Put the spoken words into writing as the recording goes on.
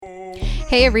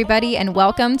Hey, everybody, and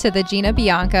welcome to the Gina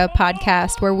Bianca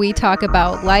podcast, where we talk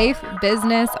about life,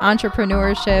 business,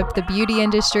 entrepreneurship, the beauty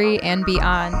industry, and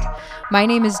beyond. My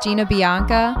name is Gina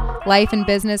Bianca, life and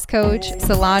business coach,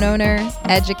 salon owner,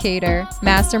 educator,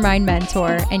 mastermind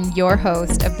mentor, and your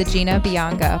host of the Gina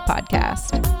Bianca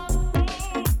podcast.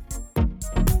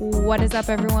 What is up,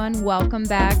 everyone? Welcome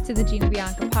back to the Gina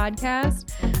Bianca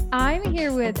podcast. I'm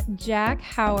here with Jack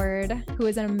Howard, who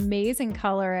is an amazing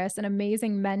colorist, an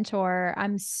amazing mentor.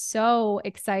 I'm so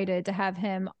excited to have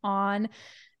him on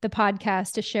the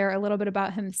podcast to share a little bit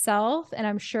about himself. And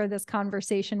I'm sure this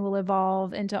conversation will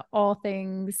evolve into all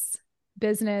things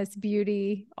business,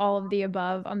 beauty, all of the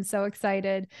above. I'm so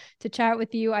excited to chat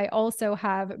with you. I also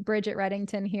have Bridget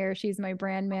Reddington here. She's my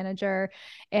brand manager,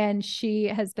 and she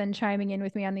has been chiming in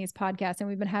with me on these podcasts, and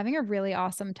we've been having a really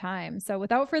awesome time. So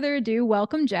without further ado,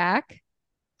 welcome, Jack.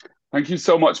 Thank you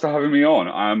so much for having me on.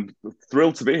 I'm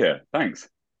thrilled to be here. Thanks.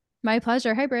 My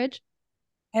pleasure. Hi, Bridge.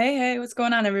 Hey, what's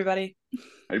going on, everybody?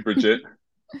 Hey, Bridget.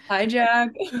 Hi, Jack.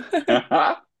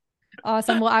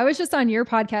 Awesome. Well, I was just on your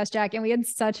podcast, Jack, and we had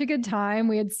such a good time.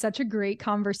 We had such a great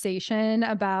conversation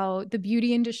about the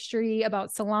beauty industry,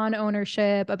 about salon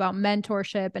ownership, about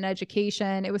mentorship and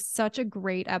education. It was such a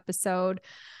great episode.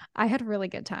 I had a really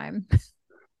good time.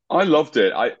 I loved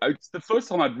it. It's the first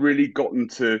time I'd really gotten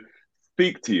to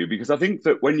speak to you, because I think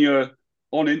that when you're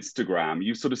on Instagram,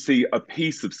 you sort of see a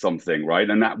piece of something, right?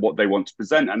 And that's what they want to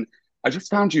present. And I just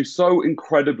found you so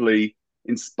incredibly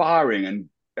inspiring and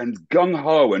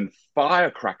gung-ho and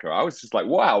firecracker. I was just like,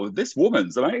 wow, this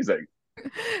woman's amazing.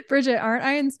 Bridget, aren't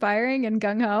I inspiring and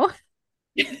gung-ho?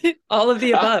 All of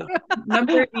the above.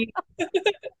 Number 8.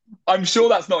 I'm sure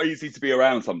that's not easy to be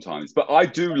around sometimes, but I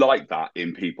do like that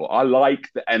in people. I like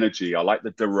the energy. I like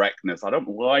the directness. I don't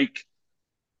like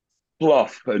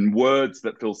fluff and words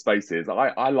that fill spaces.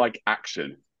 I like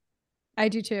action. I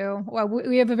do too. Well,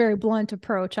 we have a very blunt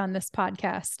approach on this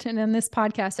podcast, and in this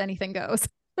podcast, anything goes.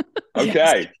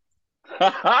 Okay.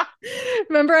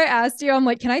 Remember I asked you, I'm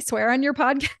like, can I swear on your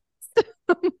podcast?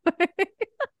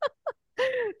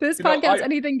 This podcast,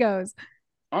 anything goes.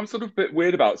 I'm sort of a bit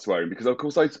weird about swearing because, of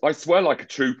course, I swear like a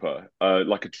trooper,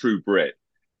 like a true Brit,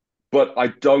 but I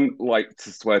don't like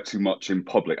to swear too much in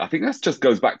public. I think that just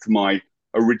goes back to my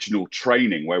original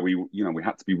training where we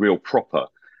had to be real proper.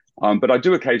 But I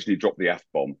do occasionally drop the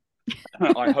F-bomb.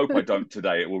 I hope I don't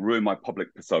today. It will ruin my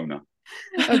public persona.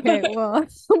 Okay, well,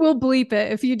 we'll bleep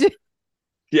it if you do.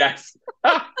 Yes.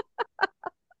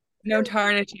 No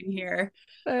tarnishing here.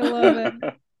 I love it.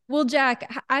 Well,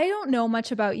 Jack, I don't know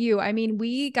much about you. I mean,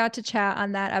 we got to chat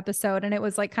on that episode and it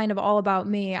was like kind of all about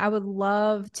me. I would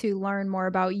love to learn more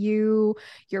about you,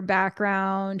 your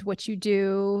background, what you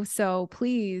do. So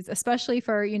please, especially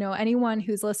for, anyone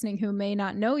who's listening who may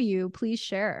not know you, please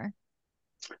share.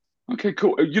 Okay,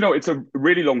 cool. It's a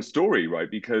really long story,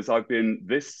 right? Because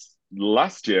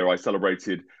last year I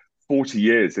celebrated 40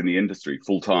 years in the industry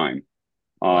full time.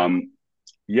 Wow.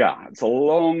 Yeah, it's a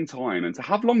long time. And to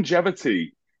have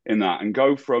longevity in that and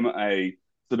go from a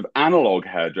sort of analog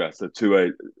hairdresser to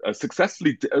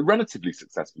a relatively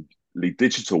successfully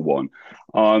digital one,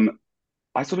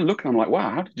 I sort of look and I'm like, wow,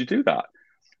 how did you do that?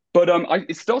 But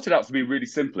it started out to be really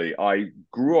simply. I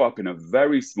grew up in a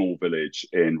very small village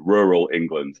in rural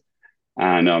England,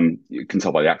 and you can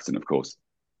tell by the accent, of course.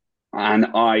 And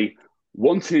I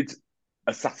wanted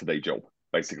a Saturday job,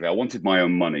 basically. I wanted my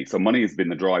own money. So money has been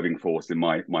the driving force in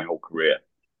my whole career.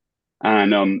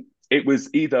 And it was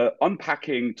either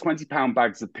unpacking 20-pound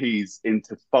bags of peas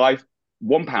into 5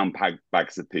 1-pound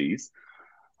bags of peas,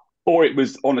 or it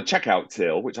was on a checkout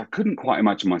till, which I couldn't quite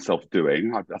imagine myself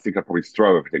doing. I think I'd probably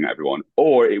throw everything at everyone.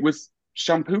 Or it was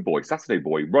shampoo boy, Saturday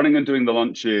boy, running and doing the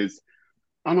lunches.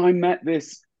 And I met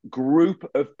this group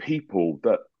of people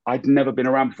that I'd never been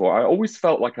around before. I always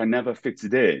felt like I never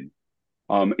fitted in,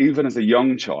 even as a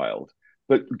young child.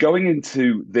 But going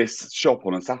into this shop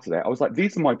on a Saturday, I was like,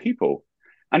 these are my people.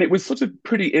 And it was sort of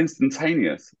pretty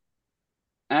instantaneous.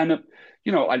 And,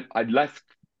 I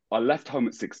left home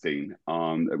at 16.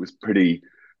 It was pretty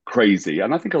crazy.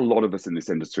 And I think a lot of us in this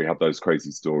industry have those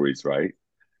crazy stories, right?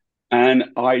 And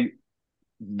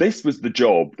this was the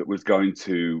job that was going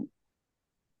to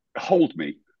hold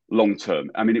me long term.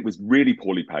 I mean, it was really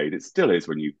poorly paid. It still is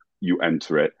when you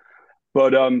enter it.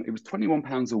 But it was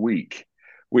 £21 a week,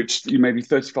 which maybe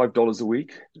 $35 a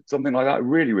week, something like that.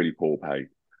 Really, really poor pay.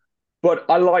 But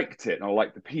I liked it, and I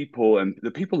liked the people, and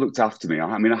the people looked after me.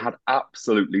 I mean, I had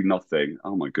absolutely nothing.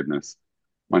 Oh my goodness,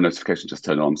 my notification just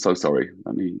turned on. I'm so sorry.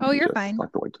 You're fine.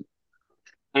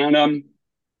 And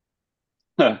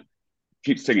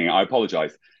keep singing. I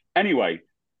apologize. Anyway,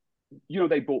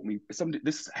 they bought me.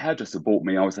 This hairdresser bought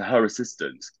me. I was her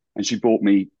assistant, and she bought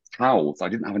me towels. I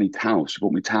didn't have any towels. She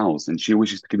bought me towels, and she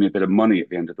always used to give me a bit of money at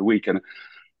the end of the week. And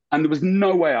there was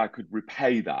no way I could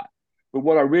repay that. But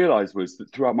what I realized was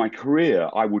that throughout my career,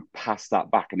 I would pass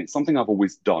that back. And it's something I've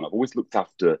always done. I've always looked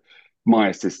after my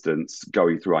assistants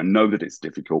going through. I know that it's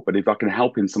difficult, but if I can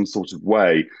help in some sort of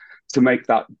way to make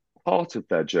that part of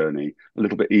their journey a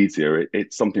little bit easier,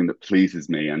 it's something that pleases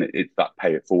me. And it's that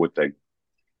pay it forward thing.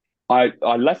 I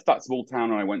left that small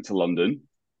town and I went to London.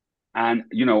 And,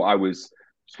 I was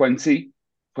 20,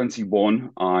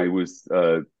 21. I was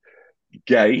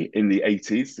gay in the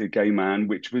 80s, a gay man,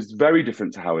 which was very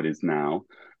different to how it is now.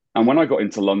 And when I got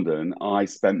into London, I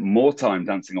spent more time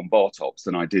dancing on bar tops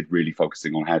than I did really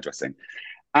focusing on hairdressing.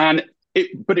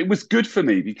 But it was good for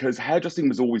me because hairdressing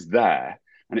was always there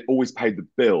and it always paid the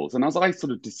bills. And as I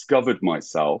sort of discovered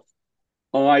myself,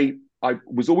 I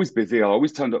was always busy. I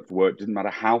always turned up for work, didn't matter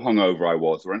how hungover I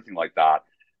was or anything like that.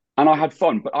 And I had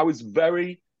fun, but I was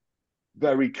very,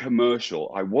 very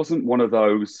commercial. I wasn't one of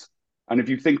those. And if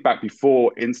you think back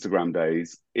before Instagram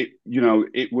days, it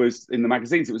was in the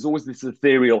magazines, it was always this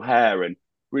ethereal hair and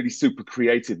really super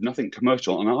creative, nothing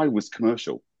commercial. And I was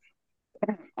commercial.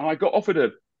 And I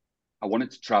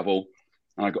wanted to travel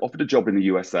and I got offered a job in the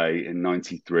USA in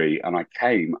 93. And I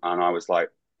came and I was like,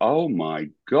 oh my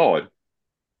God,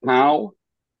 how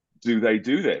do they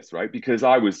do this? Right. Because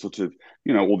I was sort of,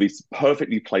 all these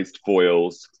perfectly placed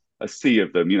foils, a sea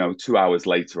of them, 2 hours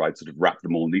later, I'd sort of wrap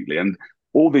them all neatly. And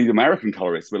all the American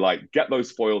colorists were like, get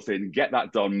those foils in, get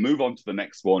that done, move on to the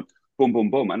next one, boom, boom,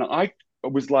 boom. And I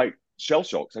was like shell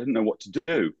shocked. I didn't know what to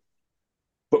do.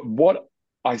 But what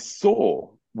I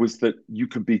saw was that you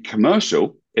could be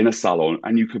commercial in a salon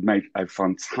and you could make a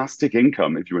fantastic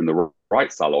income if you're in the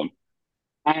right salon.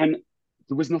 And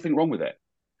there was nothing wrong with it.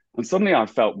 And suddenly I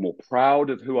felt more proud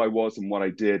of who I was and what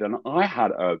I did. And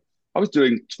I was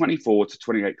doing 24 to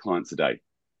 28 clients a day.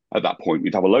 At that point,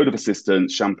 you'd have a load of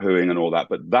assistants, shampooing and all that.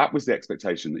 But that was the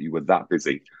expectation, that you were that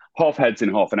busy. Half heads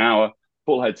in half an hour,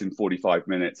 full heads in 45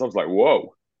 minutes. I was like,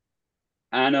 whoa.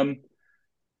 And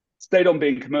stayed on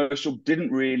being commercial,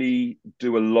 didn't really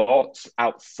do a lot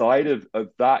outside of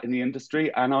that in the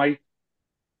industry. And I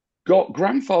got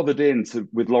grandfathered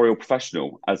with L'Oreal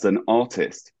Professional as an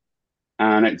artist.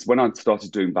 And it's when I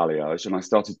started doing balayage and I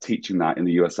started teaching that in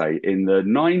the USA in the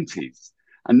 90s.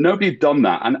 And nobody had done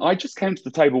that. And I just came to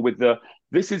the table with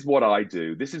this is what I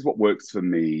do. This is what works for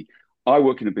me. I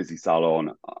work in a busy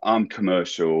salon. I'm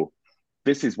commercial.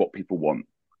 This is what people want.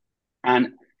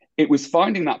 And it was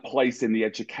finding that place in the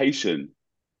education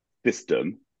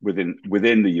system within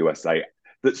the USA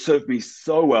that served me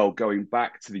so well going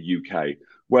back to the UK,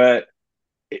 where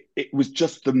it was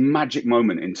just the magic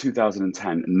moment in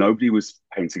 2010. Nobody was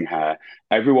painting hair.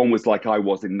 Everyone was like I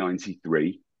was in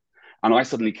 93. And I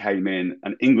suddenly came in,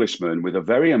 an Englishman with a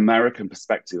very American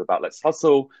perspective about let's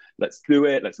hustle, let's do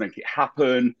it, let's make it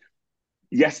happen.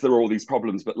 Yes, there are all these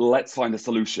problems, but let's find a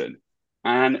solution.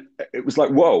 And it was like,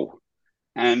 whoa.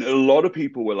 And a lot of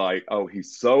people were like, oh,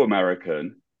 he's so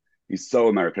American. He's so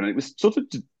American. And it was sort of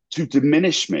to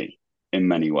diminish me in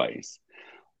many ways.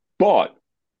 But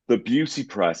the beauty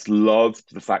press loved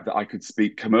the fact that I could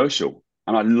speak commercial.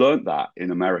 And I learned that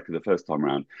in America the first time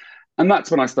around. And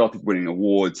that's when I started winning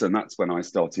awards. And that's when I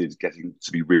started getting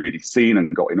to be really seen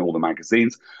and got in all the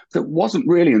magazines. So it wasn't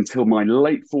really until my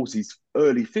late 40s,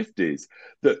 early 50s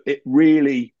that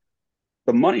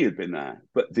the money had been there,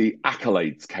 but the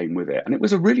accolades came with it. And it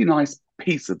was a really nice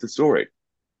piece of the story.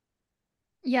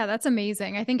 Yeah, that's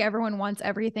amazing. I think everyone wants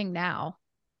everything now.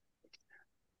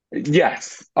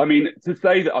 Yes. I mean, to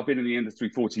say that I've been in the industry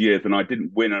 40 years and I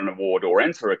didn't win an award or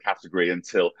enter a category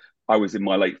until I was in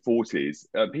my late 40s,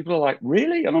 people are like,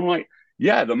 really? And I'm like,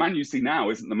 yeah, the man you see now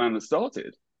isn't the man that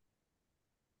started.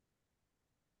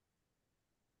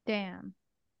 Damn.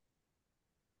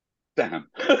 Damn.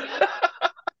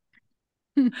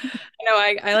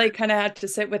 I like kind of had to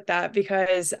sit with that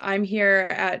because I'm here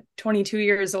at 22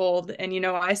 years old and,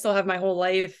 I still have my whole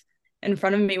life in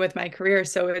front of me with my career.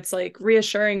 So it's like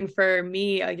reassuring for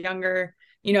me, a younger,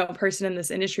 person in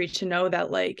this industry to know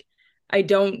that like, I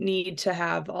don't need to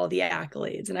have all the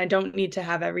accolades and I don't need to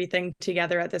have everything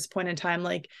together at this point in time.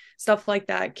 Like stuff like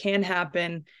that can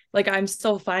happen. Like I'm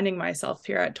still finding myself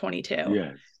here at 22.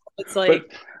 Yes. It's like, but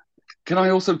can I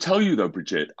also tell you though,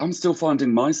 Bridget, I'm still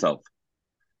finding myself.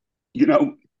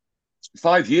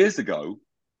 5 years ago,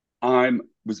 I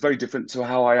was very different to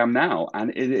how I am now.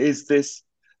 And it is this,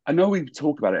 I know we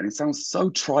talk about it and it sounds so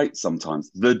trite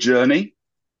sometimes, the journey,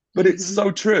 but it's so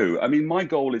true. I mean, my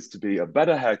goal is to be a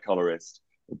better hair colorist,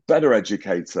 a better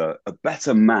educator, a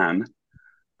better man,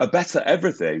 a better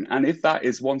everything. And if that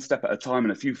is one step at a time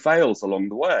and a few fails along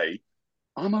the way,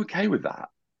 I'm okay with that.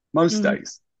 most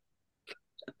days.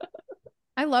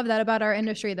 I love that about our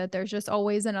industry, that there's just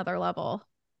always another level.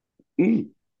 Mm.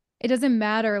 It doesn't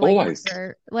matter Always.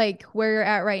 where you're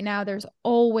at right now, there's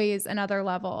always another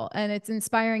level. And it's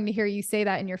inspiring to hear you say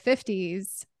that in your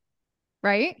 50s,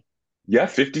 right? Yeah,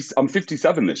 50. I'm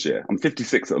 57 this year. I'm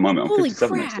 56 at the moment. I'm Holy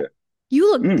 57 next crap. year.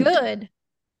 You look good.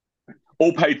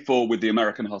 All paid for with the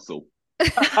American hustle.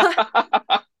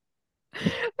 I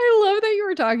love that you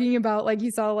were talking about like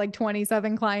you saw like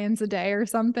 27 clients a day or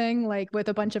something, like with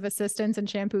a bunch of assistants and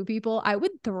shampoo people. I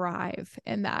would thrive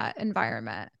in that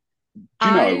environment. Do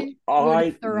you know, would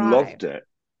I thrive.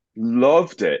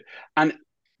 loved it. And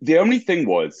the only thing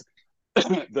was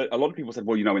that a lot of people said,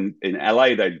 well, you know, in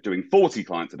LA, they're doing 40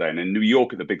 clients a day. And in New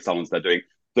York, at the big salons, they're doing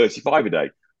 35 a day.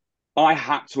 I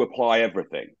had to apply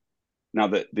everything. Now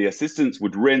that the assistants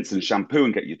would rinse and shampoo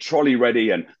and get your trolley ready,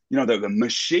 and you know the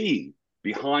machine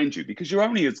behind you, because you're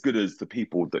only as good as the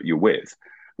people that you're with,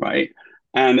 right?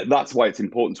 And that's why it's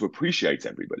important to appreciate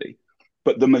everybody.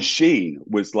 But the machine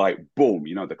was like, boom,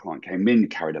 you know, the client came in, you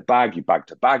carried a bag, you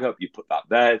bagged a bag up, you put that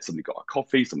there, somebody got a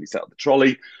coffee, somebody set up the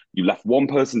trolley, you left one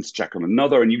person to check on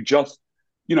another, and you just,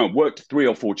 you know, worked 3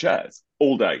 or 4 chairs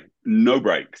all day, no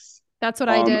breaks. That's what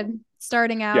I did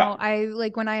starting Yeah. out. I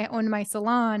like when I owned my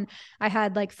salon, I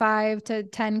had like 5 to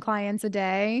 10 clients a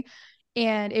day.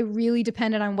 And it really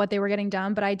depended on what they were getting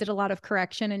done. But I did a lot of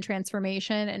correction and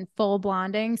transformation and full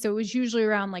blonding. So it was usually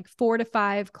around like 4 to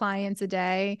 5 clients a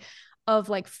day of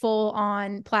like full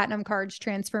on platinum cards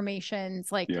transformations,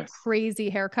 like Yes. crazy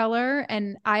hair color.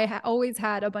 And I always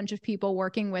had a bunch of people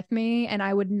working with me, and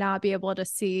I would not be able to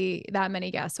see that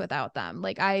many guests without them.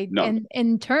 Like No.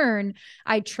 in turn,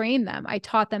 I trained them. I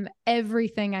taught them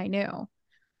everything I knew.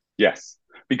 Yes,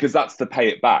 because that's the pay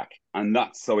it back. And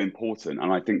that's so important.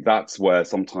 And I think that's where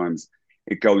sometimes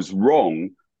it goes wrong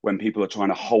when people are trying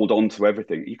to hold on to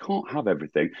everything. You can't have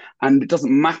everything. And it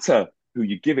doesn't matter who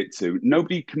you give it to.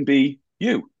 Nobody can be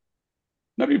you.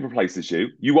 Nobody replaces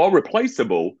you. You are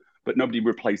replaceable, but nobody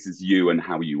replaces you and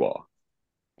how you are.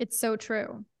 It's so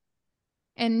true.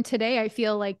 And today I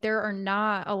feel like there are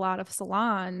not a lot of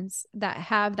salons that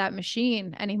have that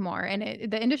machine anymore.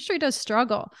 And the industry does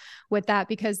struggle with that,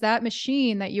 because that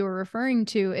machine that you were referring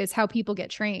to is how people get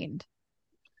trained.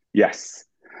 Yes.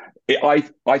 I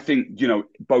think, you know,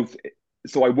 both.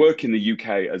 So I work in the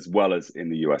UK as well as in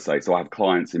the USA. So I have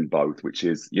clients in both, which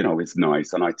is, you know, it's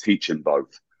nice. And I teach in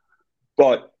both.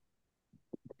 But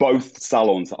both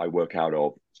salons that I work out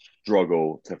of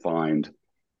struggle to find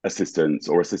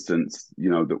assistants, you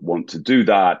know, that want to do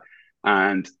that.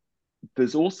 And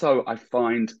there's also, I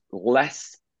find,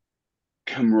 less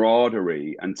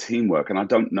camaraderie and teamwork. And I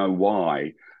don't know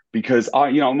why, because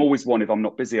I'm always one, if I'm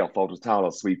not busy, I'll fold a towel,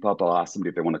 I'll sweep up, I'll ask somebody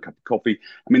if they want a cup of coffee.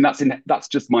 I mean, that's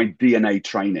just my DNA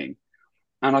training.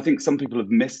 And I think some people have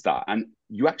missed that. And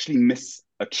you actually miss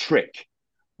a trick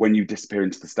when you disappear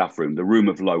into the staff room, the room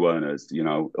of low earners, you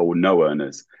know, or no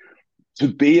earners. To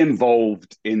be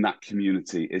involved in that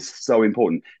community is so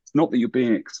important. It's not that you're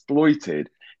being exploited,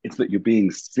 it's that you're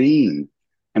being seen.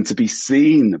 And to be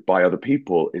seen by other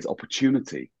people is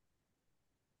opportunity.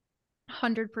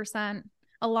 100%.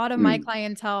 A lot of my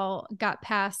clientele got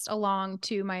passed along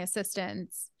to my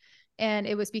assistants, and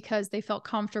it was because they felt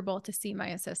comfortable to see my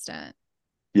assistant.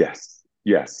 Yes,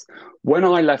 yes. When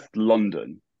I left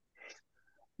London,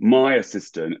 my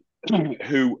assistant,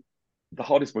 who the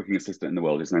hardest working assistant in the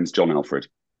world, his name's John Alfred.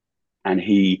 And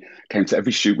he came to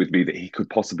every shoot with me that he could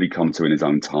possibly come to in his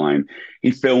own time.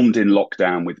 He filmed in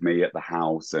lockdown with me at the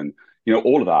house and, you know,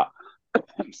 all of that.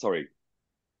 I'm sorry.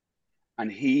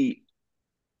 And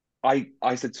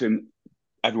I said to him,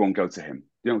 everyone go to him.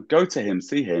 You know, go to him,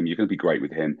 see him. You're going to be great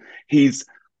with him. He's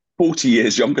 40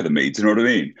 years younger than me. Do you know what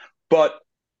I mean? But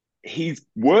he's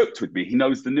worked with me. He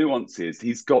knows the nuances.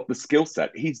 He's got the skill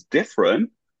set. He's different.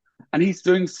 And he's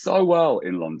doing so well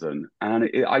in London. And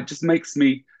it just makes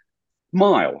me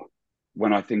smile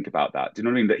when I think about that. Do you know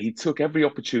what I mean? That he took every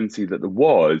opportunity that there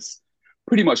was,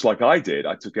 pretty much like I did.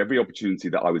 I took every opportunity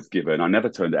that I was given. I never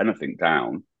turned anything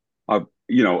down.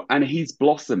 And he's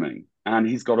blossoming, and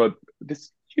he's got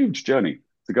this huge journey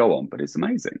to go on, but it's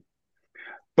amazing.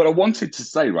 But I wanted to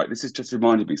say, right, this has just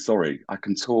reminded me, sorry, I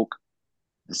can talk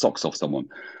the socks off someone.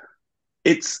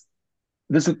 There's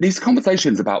these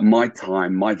conversations about my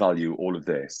time, my value, all of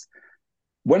this.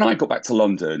 When I got back to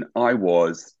London, I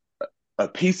was a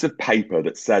piece of paper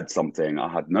that said something. I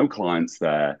had no clients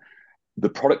there. The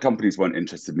product companies weren't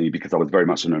interested in me because I was very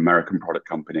much an American product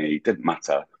company. It didn't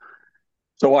matter.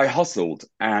 So I hustled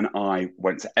and I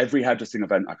went to every hairdressing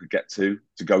event I could get to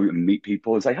go and meet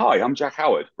people and say, hi, I'm Jack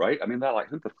Howard, right? I mean, they're like,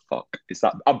 who the fuck is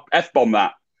that? I'll F-bomb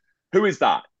that. Who is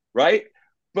that, right?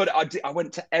 But I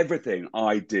went to everything.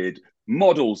 I did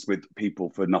models with people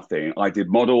for nothing. I did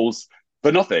models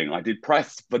for nothing. I did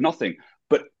press for nothing.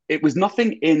 But it was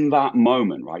nothing in that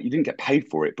moment, right? You didn't get paid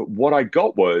for it. But what I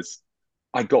got was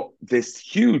I got this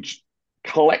huge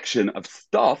collection of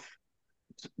stuff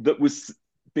that was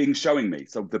being showing me.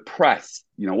 So the press,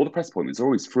 all the press appointments are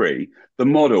always free. The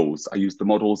models, I used the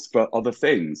models for other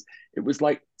things. It was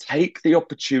like, take the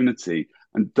opportunity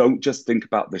and don't just think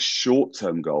about the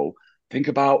short-term goal. Think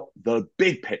about the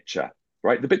big picture,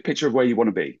 right? The big picture of where you want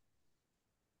to be.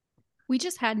 We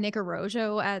just had Nick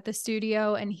Arojo at the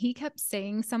studio, and he kept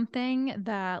saying something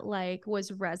that like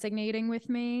was resonating with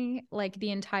me like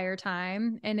the entire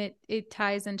time. And it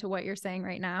ties into what you're saying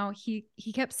right now. He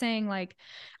kept saying, like,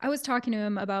 I was talking to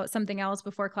him about something else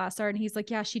before class started, and he's like,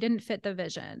 yeah, she didn't fit the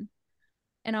vision.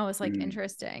 And I was like,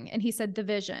 interesting. And he said the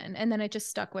vision. And then it just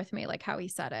stuck with me, like how he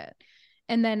said it.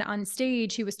 And then on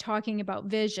stage, he was talking about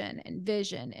vision and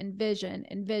vision and vision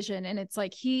and vision. And it's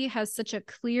like he has such a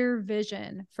clear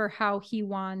vision for how he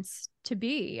wants to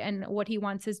be and what he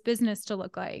wants his business to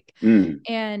look like.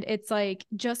 And it's like,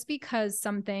 just because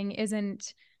something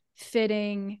isn't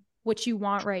fitting what you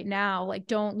want right now, like,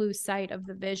 don't lose sight of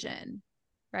the vision,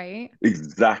 right?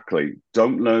 Exactly.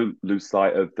 Don't lose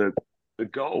sight of the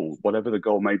goal, whatever the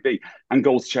goal may be. And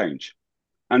goals change.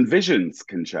 And visions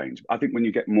can change. I think when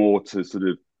you get more to sort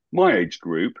of my age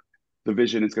group, the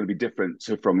vision is going to be different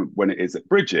from when it is at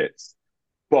Bridget's.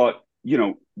 But,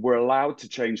 we're allowed to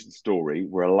change the story.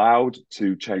 We're allowed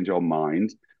to change our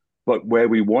mind. But where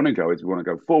we want to go is we want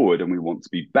to go forward and we want to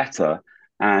be better.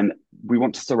 And we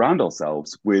want to surround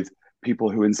ourselves with people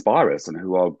who inspire us and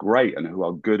who are great and who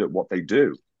are good at what they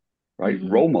do, right?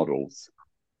 Role models.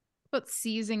 But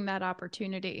seizing that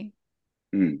opportunity.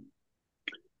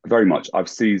 Very much.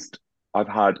 I've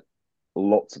had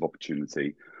lots of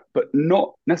opportunity, but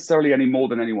not necessarily any more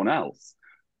than anyone else.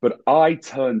 But I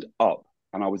turned up,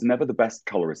 and I was never the best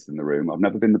colorist in the room. I've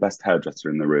never been the best hairdresser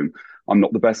in the room. I'm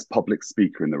not the best public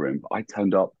speaker in the room. But I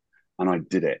turned up and I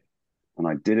did it. And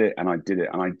I did it and I did it.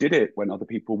 And I did it when other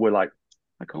people were like,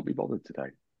 I can't be bothered today.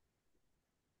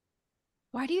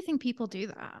 Why do you think people do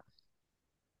that?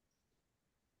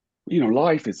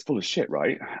 Life is full of shit,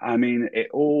 right? I mean, it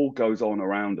all goes on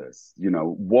around us.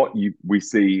 What we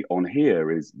see on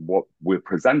here is what we're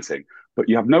presenting, but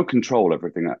you have no control of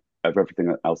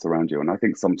everything else around you. And I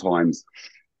think sometimes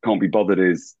can't be bothered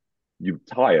is you're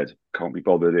tired. Can't be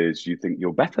bothered is you think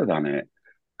you're better than it.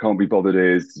 Can't be bothered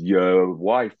is your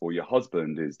wife or your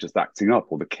husband is just acting up,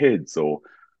 or the kids, or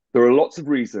there are lots of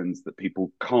reasons that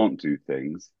people can't do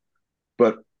things.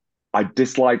 But I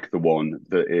dislike the one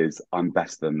that is, I'm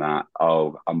better than that.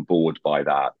 Oh, I'm bored by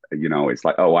that. It's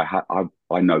like, oh,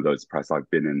 I know those press. I've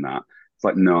been in that. It's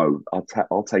like, no,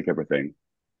 I'll take everything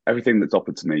that's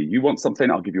offered to me. You want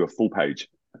something? I'll give you a full page.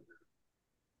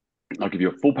 I'll give you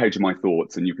a full page of my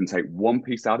thoughts, and you can take one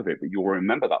piece out of it, but you'll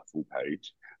remember that full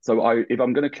page. So if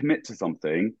I'm going to commit to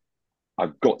something,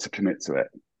 I've got to commit to it.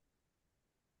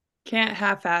 Can't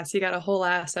half-ass. You got to whole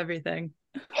ass everything.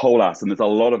 Whole ass. And there's a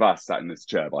lot of ass sat in this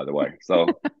chair, by the way. So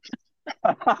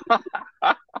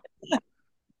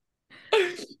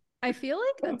I feel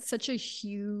like that's such a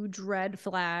huge red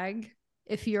flag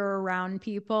if you're around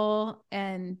people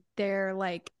and they're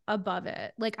like above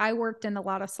it. Like, I worked in a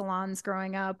lot of salons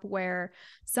growing up where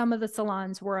some of the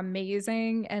salons were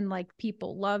amazing and like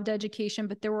people loved education,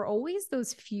 but there were always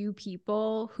those few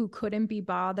people who couldn't be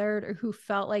bothered or who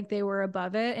felt like they were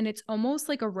above it. And it's almost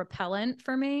like a repellent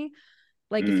for me.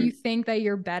 Like, if you think that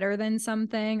you're better than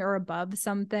something or above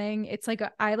something, it's like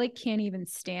I like can't even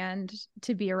stand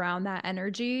to be around that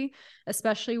energy,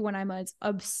 especially when I'm as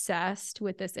obsessed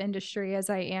with this industry as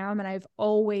I am. And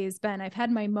I've had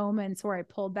my moments where I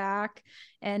pull back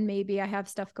and maybe I have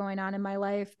stuff going on in my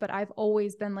life, but I've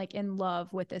always been like in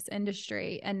love with this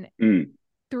industry. And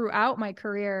throughout my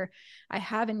career, I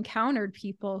have encountered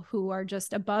people who are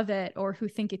just above it, or who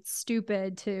think it's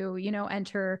stupid to,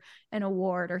 enter an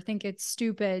award, or think it's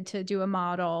stupid to do a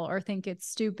model, or think it's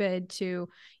stupid to,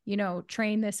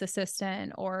 train this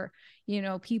assistant, or,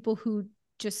 people who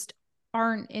just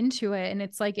aren't into it. And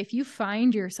it's like, if you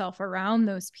find yourself around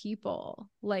those people,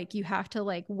 like, you have to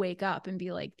like wake up and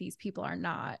be like, these people are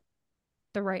not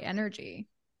the right energy.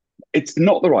 It's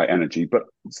not the right energy, but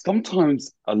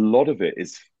sometimes a lot of it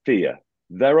is fear,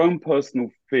 their own personal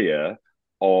fear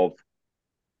of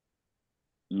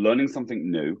learning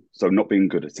something new, so not being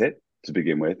good at it to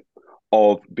begin with,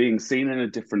 of being seen in a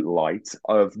different light,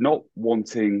 of not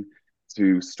wanting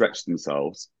to stretch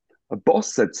themselves. A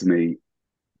boss said to me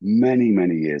many,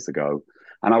 many years ago,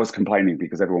 and I was complaining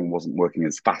because everyone wasn't working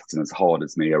as fast and as hard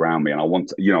as me around me, and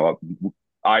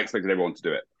I expected everyone to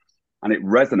do it. and it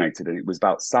resonated. And it was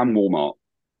about Sam Walmart,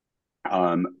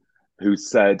 who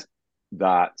said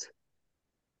that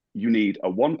you need a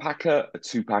 1-packer, a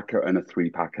 2-packer, and a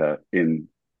 3-packer in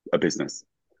a business.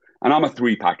 And I'm a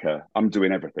 3-packer. I'm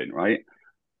doing everything, right?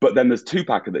 But then there's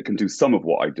 2-packer that can do some of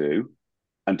what I do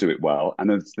and do it well. And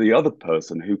there's the other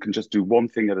person who can just do one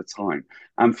thing at a time.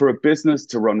 And for a business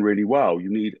to run really well,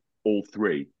 you need all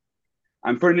three.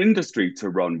 And for an industry to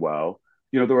run well,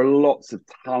 there are lots of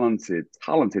talented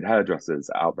hairdressers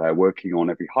out there working on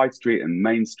every high street and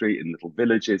main street in little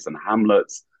villages and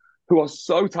hamlets who are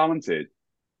so talented,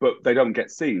 but they don't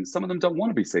get seen. Some of them don't want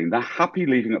to be seen. They're happy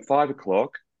leaving at 5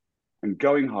 o'clock and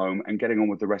going home and getting on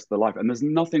with the rest of their life. And there's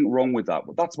nothing wrong with that.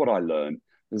 But that's what I learned.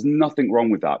 There's nothing wrong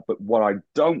with that. But what I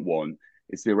don't want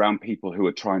is to be around people who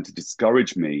are trying to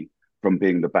discourage me from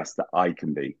being the best that I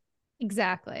can be.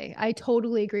 Exactly. I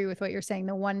totally agree with what you're saying.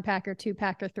 The 1-packer,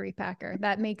 2-packer, 3-packer.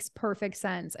 That makes perfect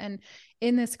sense. And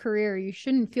in this career, you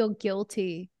shouldn't feel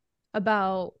guilty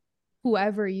about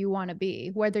whoever you want to be,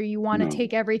 whether you want to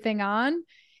take everything on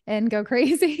and go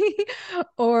crazy,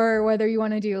 or whether you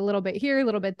want to do a little bit here, a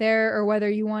little bit there, or whether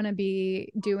you want to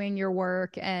be doing your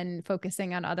work and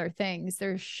focusing on other things.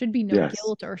 There should be no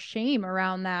guilt or shame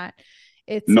around that.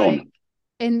 It's like,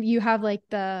 and you have like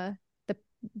the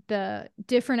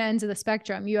different ends of the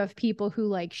spectrum. You have people who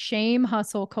like shame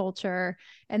hustle culture,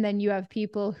 and then you have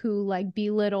people who like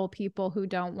belittle people who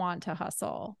don't want to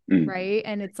hustle. Right.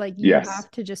 And it's like, you have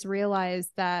to just realize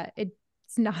that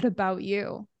it's not about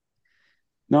you.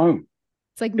 No,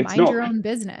 it's like mind your own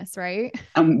business, right?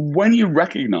 And when you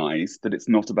recognize that it's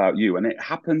not about you, and it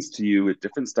happens to you at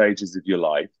different stages of your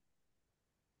life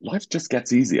just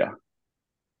gets easier,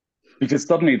 because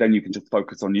suddenly then you can just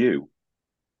focus on you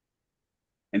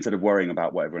instead of worrying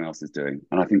about what everyone else is doing.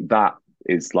 And I think that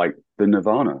is like the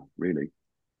nirvana, really.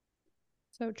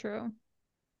 So true.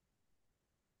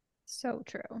 So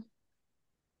true.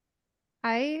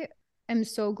 I am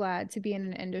so glad to be in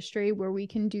an industry where we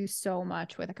can do so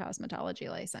much with a cosmetology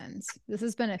license. This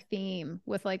has been a theme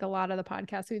with like a lot of the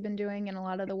podcasts we've been doing and a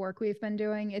lot of the work we've been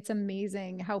doing. It's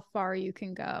amazing how far you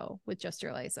can go with just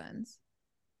your license.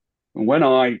 When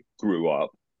I grew up,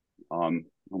 I'm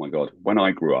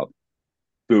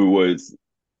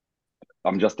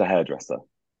just a hairdresser.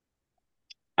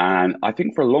 And I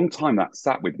think for a long time that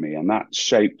sat with me and that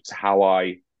shaped how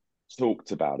I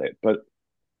talked about it. But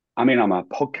I mean, I'm a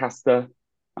podcaster,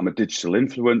 I'm a digital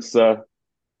influencer,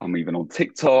 I'm even on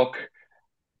TikTok.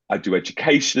 I do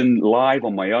education live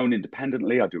on my own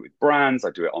independently. I do it with brands,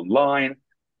 I do it online.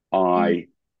 I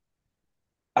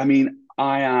mean,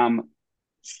 I am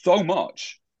so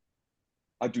much.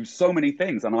 I do so many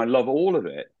things and I love all of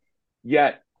it.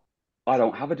 Yet I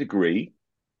don't have a degree.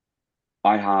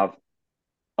 I have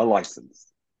a license,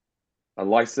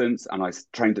 and I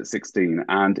trained at 16.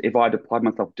 And if I'd applied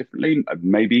myself differently,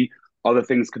 maybe other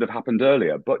things could have happened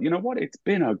earlier. But you know what? It's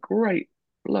been a great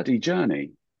bloody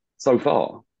journey so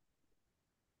far.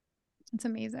 It's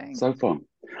amazing. So fun.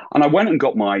 And I went and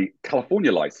got my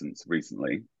California license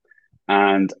recently,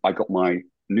 and I got my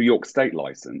New York State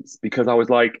license because I was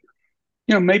like,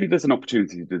 maybe there's an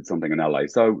opportunity to do something in LA.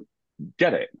 So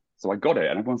get it. So I got it.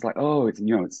 And everyone's like, oh, it's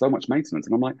so much maintenance.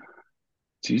 And I'm like,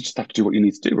 so you just have to do what you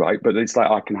need to do, right? But it's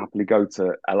like, I can happily go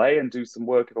to LA and do some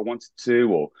work if I wanted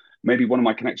to, or maybe one of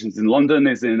my connections in London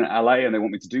is in LA and they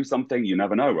want me to do something. You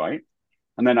never know, right?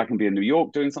 And then I can be in New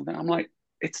York doing something. I'm like,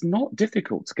 it's not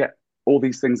difficult to get all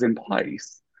these things in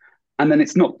place. And then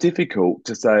it's not difficult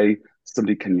to say,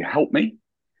 somebody, can you help me?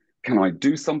 Can I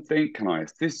do something? Can I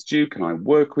assist you? Can I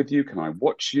work with you? Can I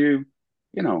watch you?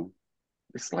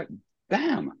 It's like,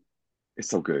 damn, it's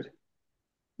so good.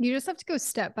 You just have to go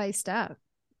step by step.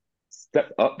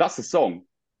 Step up. That's a song.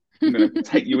 I'm going to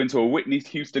take you into a Whitney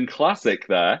Houston classic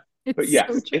there. But yes,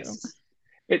 so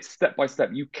it's step by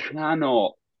step. You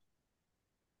cannot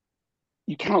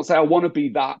say, I want to be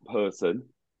that person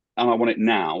and I want it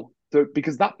now. So,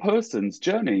 because that person's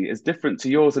journey is different to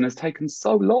yours and has taken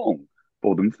so long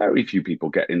for them. Very few people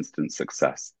get instant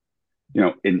success.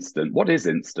 Instant. What is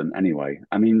instant anyway?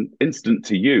 I mean, instant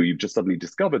to you, you've just suddenly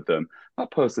discovered them.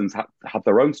 That person's had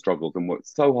their own struggles and worked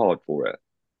so hard for it.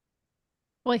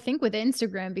 Well, I think with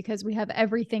Instagram, because we have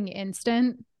everything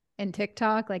instant, and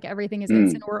TikTok, like everything is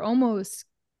instant, we're almost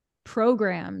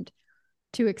programmed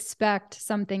to expect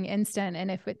something instant.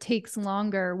 And if it takes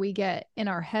longer, we get in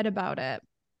our head about it.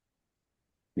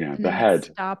 Yeah, the head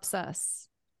stops us.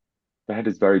 The head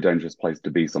is a very dangerous place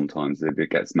to be sometimes if it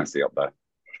gets messy up there.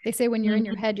 They say when you're in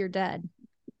your head, you're dead.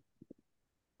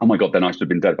 Oh my God, then I should have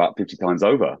been dead about 50 times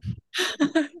over.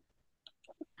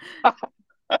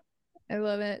 I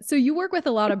love it. So you work with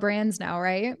a lot of brands now,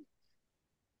 right?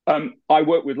 I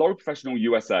work with L'Oreal Professional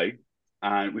USA,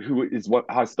 and who is what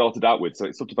I started out with. So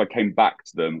it's sort of I came back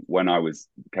to them when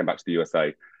came back to the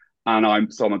USA, and I'm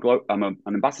an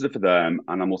ambassador for them,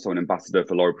 and I'm also an ambassador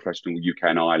for L'Oreal Professional UK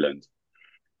and Ireland.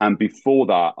 And before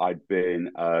that, I'd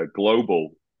been a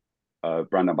global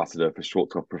brand ambassador for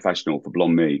Schwarzkopf Professional for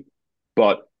Blonde Me.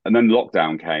 And then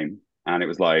lockdown came, and it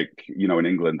was like, in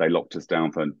England, they locked us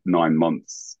down for 9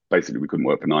 months. Basically, we couldn't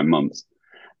work for 9 months.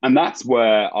 And that's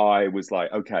where I was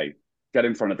like, okay, get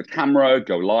in front of the camera,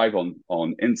 go live on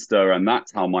Insta. And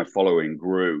that's how my following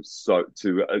grew so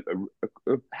to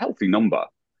a healthy number,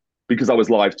 because I was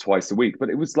live twice a week. But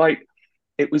it's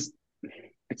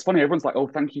funny, everyone's like, oh,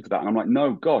 thank you for that. And I'm like,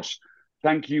 no, gosh,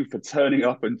 thank you for turning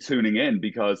up and tuning in,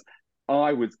 because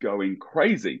I was going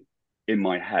crazy in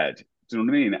my head. Do you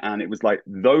know what I mean? And it was like,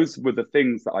 those were the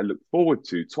things that I looked forward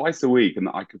to twice a week and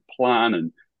that I could plan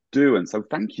and do. And so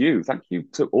thank you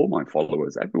to all my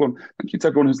followers, everyone. Thank you to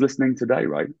everyone who's listening today,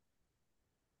 right?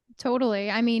 Totally.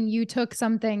 I mean, you took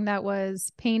something that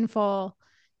was painful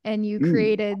and you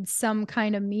created some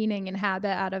kind of meaning and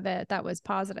habit out of it that was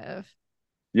positive.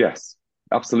 Yes,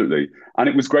 absolutely. And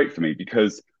it was great for me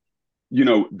because,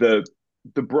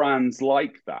 the brands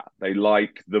like that. They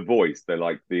like the voice, they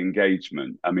like the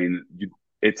engagement. I mean,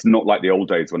 it's not like the old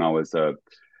days when I was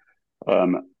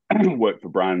worked for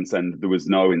brands and there was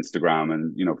no Instagram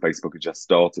and Facebook had just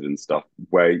started and stuff,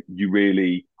 where you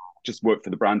really just worked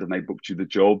for the brand and they booked you the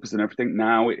jobs and everything.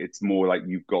 Now it's more like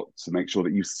you've got to make sure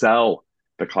that you sell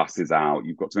the classes out.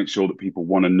 You've got to make sure that people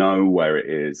want to know where it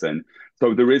is, and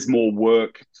so there is more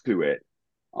work to it.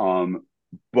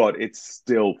 But it's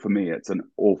still, for me, it's an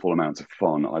awful amount of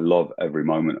fun. I love every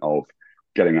moment of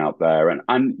getting out there, and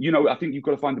I think you've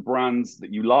got to find the brands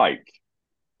that you like,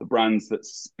 the brands that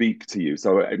speak to you.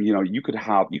 So you could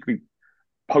be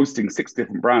posting 6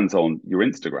 different brands on your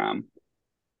Instagram,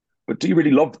 but do you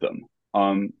really love them?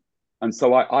 And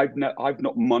so I've not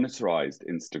monetized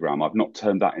Instagram. I've not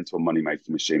turned that into a money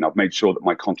making machine. I've made sure that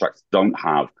my contracts don't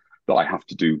have that I have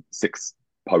to do 6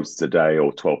 posts a day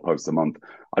or 12 posts a month.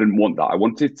 I didn't want that. I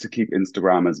wanted to keep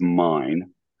Instagram as mine.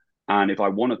 And if I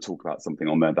want to talk about something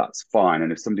on there, that's fine.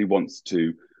 And if somebody wants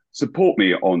to support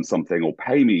me on something or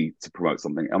pay me to promote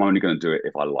something, I'm only going to do it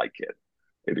if I like it,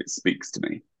 if it speaks to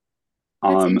me.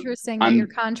 It's interesting that your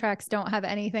contracts don't have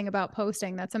anything about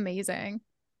posting. That's amazing.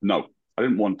 No, I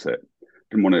didn't want it.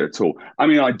 Didn't want it at all. I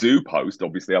mean, I do post.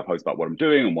 Obviously, I post about what I'm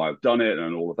doing and why I've done it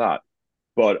and all of that.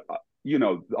 But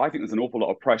I think there's an awful lot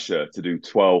of pressure to do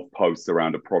 12 posts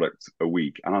around a product a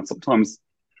week. And sometimes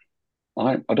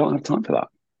I don't have time for that.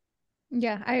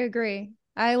 Yeah, I agree.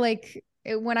 I like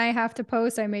it, when I have to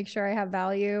post, I make sure I have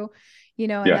value, and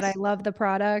that I love the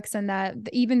products, and that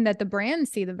even that the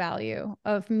brands see the value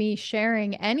of me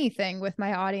sharing anything with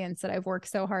my audience that I've worked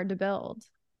so hard to build.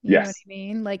 You know what I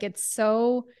mean? Like, it's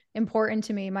so important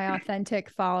to me, my authentic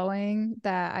following,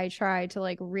 that I try to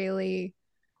like really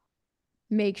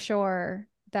make sure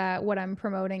that what I'm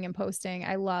promoting and posting,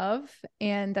 I love,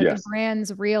 and that the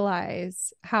brands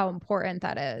realize how important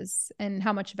that is and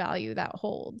how much value that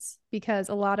holds. Because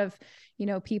a lot of,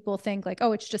 people think like,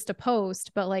 oh, it's just a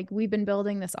post, but like we've been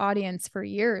building this audience for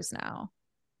years now.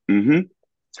 Mm-hmm.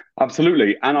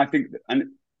 Absolutely. And I think, and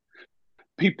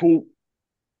people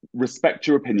respect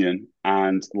your opinion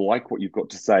and like what you've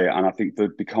got to say. And I think there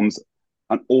becomes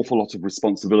an awful lot of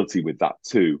responsibility with that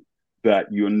too,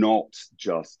 that you're not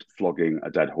just flogging a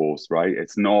dead horse, right?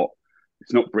 It's not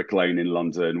Brick Lane in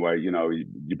London where, you're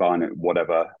buying it,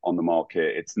 whatever, on the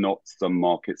market. It's not some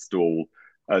market stall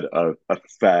at a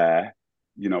fair.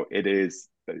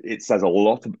 It says a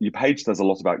lot, your page says a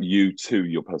lot about you too,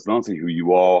 your personality, who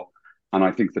you are. And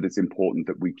I think that it's important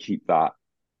that we keep that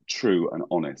true and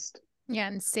honest. Yeah,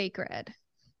 and sacred.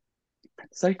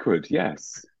 Sacred,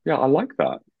 yes. Yeah, I like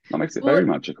that. That makes it very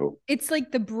magical. It's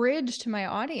like the bridge to my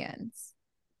audience.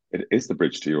 It is the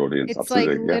bridge to your audience. It's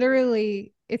absolutely. like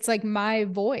literally, it's like my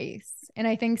voice. And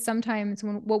I think sometimes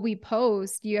what we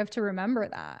post, you have to remember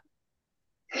that.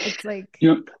 It's like,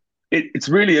 it's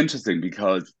really interesting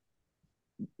because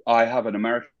I have an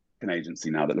American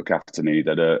agency now that look after me,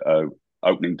 that are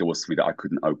opening doors for me that I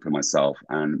couldn't open myself,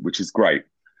 and which is great.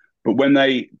 But when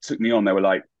they took me on, they were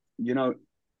like,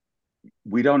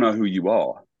 we don't know who you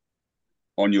are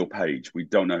on your page. We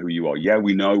don't know who you are. Yeah,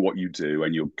 we know what you do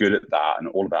and you're good at that and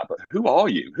all of that, but who are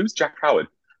you? Who's Jack Howard?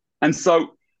 And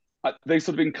so they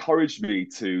sort of encouraged me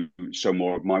to show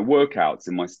more of my workouts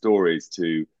and my stories,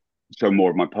 to show more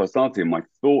of my personality and my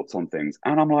thoughts on things.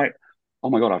 And I'm like, oh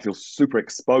my God, I feel super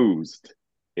exposed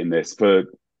in this for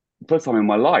the first time in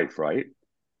my life, right?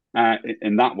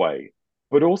 In that way.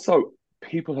 But also,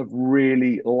 people have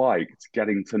really liked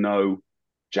getting to know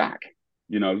Jack.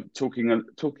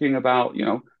 talking about,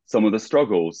 some of the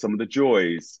struggles, some of the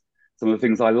joys, some of the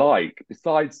things I like,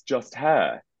 besides just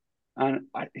hair. And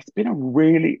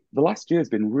the last year has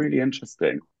been really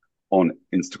interesting on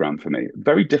Instagram for me.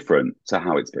 Very different to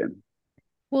how it's been.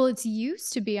 Well, it's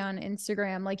used to be on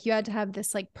Instagram. Like you had to have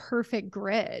this like perfect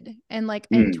grid. And like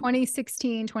in Mm,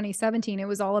 2016, 2017, it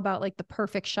was all about like the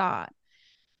perfect shot.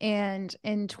 And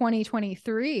in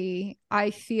 2023,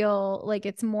 I feel like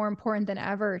it's more important than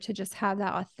ever to just have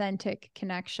that authentic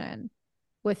connection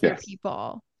with your yes.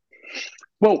 people.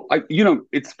 Well,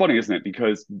 it's funny, isn't it?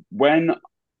 Because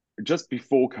just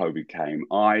before COVID came,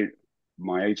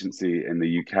 my agency in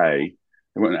the UK,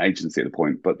 they weren't an agency at the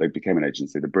point, but they became an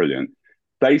agency. They're brilliant.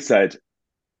 They said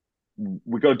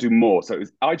we got to do more. So it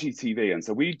was IGTV, and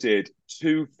so we did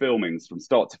 2 filmings from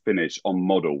start to finish on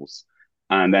models,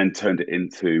 and then turned it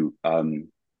into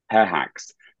hair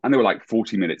hacks, and they were like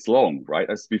 40 minutes long. Right,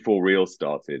 that's before Reels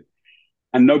started,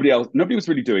 and nobody was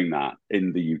really doing that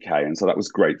in the UK, and so that was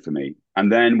great for me.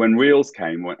 And then when Reels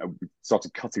came, when we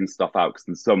started cutting stuff out because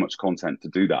there's so much content to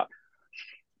do that.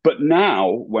 But now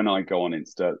when I go on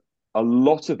Insta, a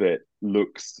lot of it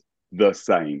looks the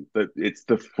same. That it's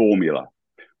the formula.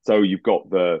 So you've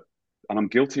got and I'm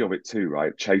guilty of it too,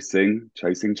 right? Chasing.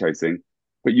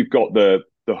 But you've got the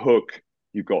hook,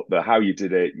 you've got the how you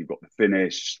did it, you've got the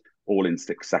finish, all in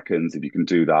 6 seconds. If you can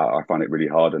do that, I find it really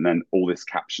hard. And then all this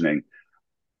captioning.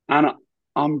 And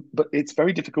but it's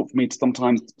very difficult for me to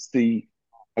sometimes see.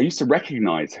 I used to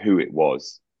recognize who it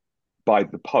was by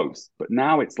the post, but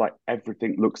now it's like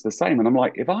everything looks the same. And I'm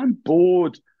like, if I'm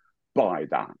bored by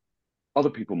that, other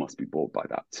people must be bored by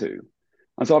that too.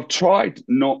 And so I've tried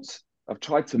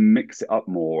to mix it up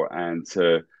more and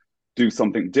to do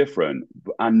something different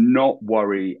and not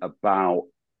worry about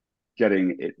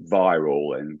getting it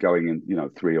viral and going in,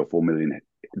 3 or 4 million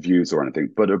views or anything,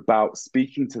 but about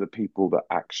speaking to the people that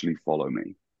actually follow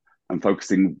me and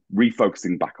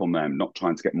refocusing back on them, not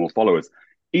trying to get more followers.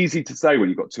 Easy to say when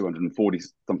you've got 240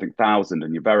 something thousand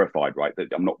and you're verified, right?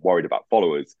 That I'm not worried about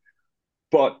followers.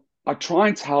 But I try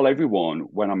and tell everyone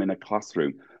when I'm in a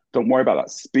classroom, don't worry about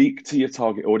that. Speak to your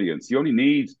target audience. You only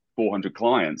need 400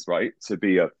 clients, right? To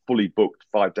be a fully booked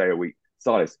 5-day-a-week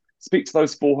stylist. Speak to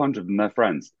those 400 and their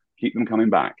friends. Keep them coming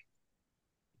back.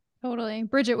 Totally.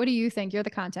 Bridget, what do you think? You're the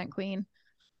content queen.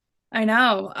 I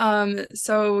know.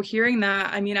 So hearing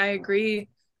that, I mean, I agree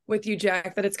with you,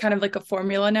 Jack, that it's kind of like a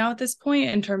formula now at this point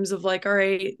in terms of like, all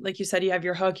right, like you said, you have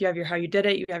your hook, you have your how you did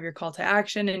it, you have your call to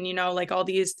action. And, like all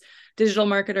these digital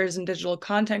marketers and digital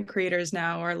content creators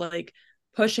now are like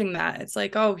pushing that. It's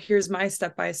like, oh, here's my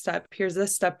step by step, here's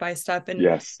this step by step. And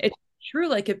yes, it's true,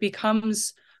 like it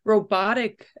becomes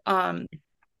robotic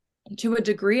to a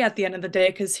degree at the end of the day,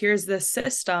 because here's this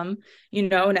system,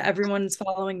 and everyone's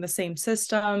following the same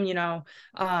system. A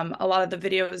lot of the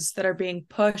videos that are being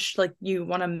pushed, like you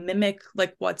want to mimic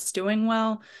like what's doing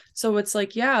well. So it's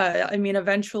like, yeah, I mean,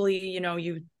 eventually,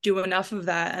 you do enough of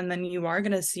that and then you are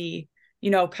going to see,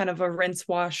 kind of a rinse,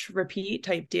 wash, repeat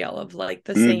type deal of like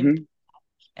the same.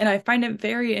 And I find it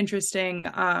very interesting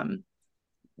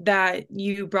that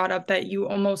you brought up that you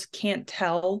almost can't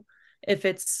tell if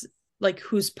it's like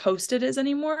whose post it is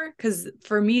anymore. Because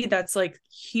for me, that's like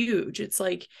huge. It's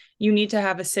like you need to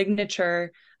have a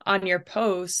signature on your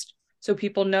post so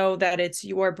people know that it's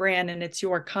your brand and it's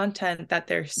your content that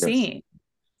they're seeing. Yes.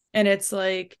 And it's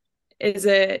like, is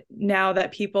it now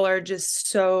that people are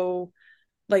just so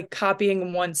like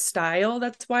copying one style,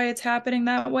 that's why it's happening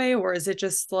that way? Or is it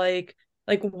just like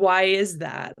why is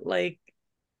that? Like,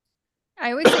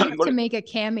 I always say you have to make a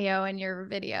cameo in your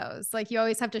videos. Like you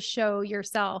always have to show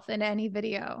yourself in any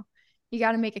video. You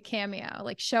got to make a cameo,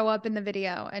 like show up in the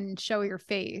video and show your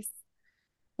face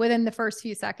within the first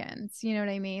few seconds. You know what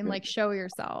I mean? Like show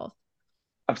yourself.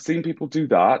 I've seen people do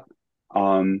that.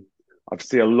 I've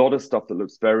seen a lot of stuff that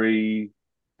looks very,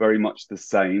 very much the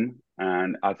same.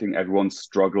 And I think everyone's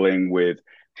struggling with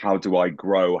how do I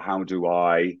grow? How do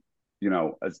I,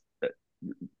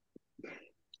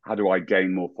 how do I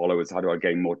gain more followers? How do I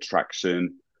gain more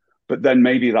traction? But then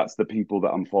maybe that's the people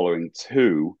that I'm following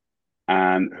too,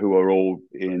 and who are all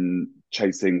in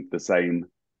chasing the same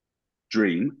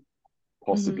dream,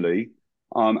 possibly.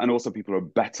 And also people are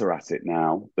better at it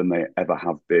now than they ever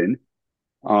have been.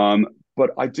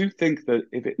 But I do think that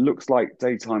if it looks like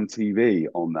daytime TV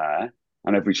on there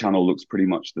and every channel looks pretty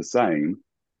much the same,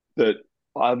 that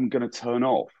I'm going to turn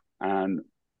off. And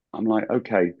I'm like,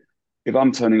 okay, if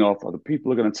I'm turning off, other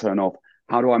people are going to turn off.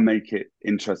 How do I make it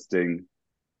interesting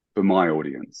for my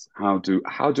audience? How do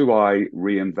I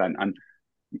reinvent? And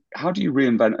how do you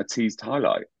reinvent a teased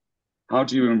highlight? How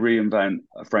do you reinvent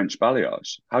a French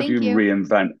balayage? How do you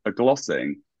reinvent a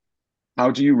glossing?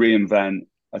 How do you reinvent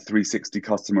a 360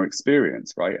 customer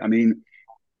experience, right? I mean,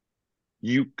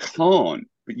 you can't,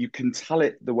 but you can tell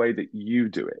it the way that you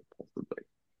do it, possibly.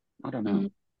 I don't know.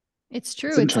 It's It's true.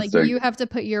 It's like interesting. you have to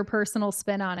put your personal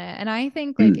spin on it. And I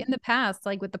think like Mm. in the past,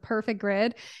 like with the perfect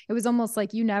grid, it was almost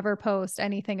like you never post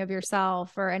anything of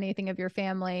yourself or anything of your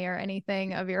family or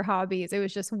anything of your hobbies. It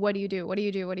was just, what do you do? What do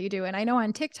you do? What do you do? And I know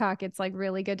on TikTok, it's like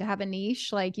really good to have a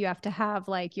niche. Like you have to have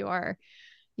like your,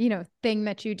 thing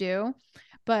that you do.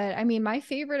 But I mean, my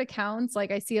favorite accounts,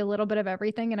 like I see a little bit of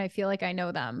everything and I feel like I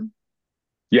know them.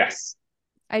 Yes.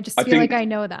 I just I feel like think I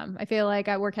know them. I feel like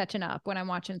we're catching up when I'm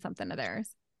watching something of theirs.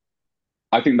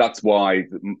 I think that's why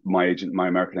my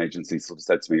American agency sort of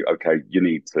said to me, okay, you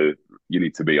need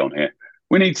to be on here.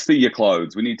 We need to see your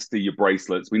clothes. We need to see your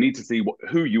bracelets. We need to see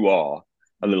who you are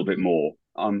a little bit Mhm. more.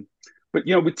 But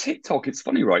with TikTok, it's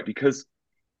funny, right? Because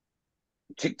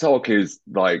TikTok is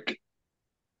like,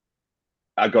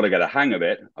 I've got to get a hang of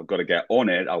it. I've got to get on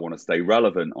it. I want to stay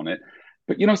relevant on it.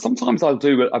 But sometimes I've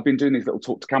been doing these little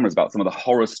talk to cameras about some of the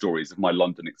horror stories of my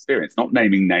London experience, not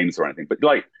naming names or anything, but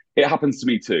like it happens to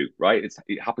me too, right?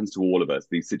 It happens to all of us,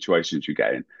 these situations you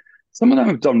get in. Some of them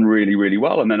have done really, really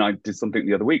well. And then I did something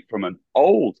the other week from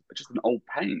just an old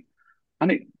paint.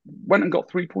 And it went and got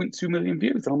 3.2 million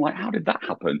views. And I'm like, how did that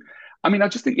happen? I mean, I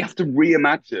just think you have to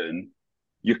reimagine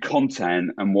your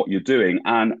content and what you're doing.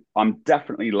 And I'm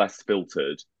definitely less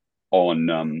filtered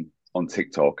on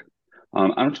TikTok.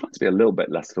 And I'm trying to be a little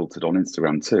bit less filtered on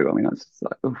Instagram too. I mean, that's just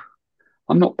like, oof,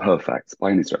 I'm not perfect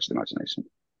by any stretch of the imagination.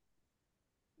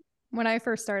 When I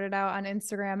first started out on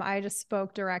Instagram, I just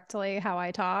spoke directly how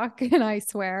I talk and I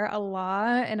swear a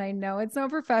lot. And I know it's no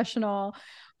professional,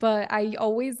 but I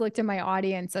always looked at my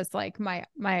audience as like my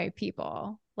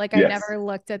people. Like I Yes, never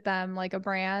looked at them like a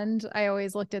brand. I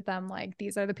always looked at them like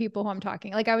these are the people who I'm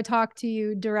talking. Like I would talk to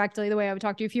you directly the way I would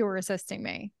talk to you if you were assisting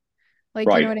me. Like,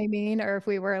 you know right. what I mean? Or if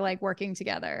we were like working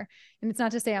together. And it's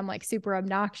not to say I'm like super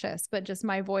obnoxious, but just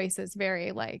my voice is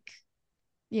very like,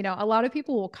 a lot of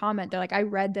people will comment. They're like, I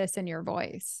read this in your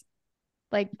voice.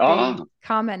 Like they Ah,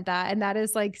 comment that. And that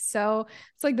is like it's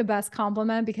like the best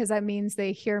compliment because that means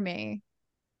they hear me.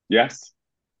 yes.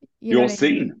 You know You're what I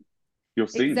mean? seen. You're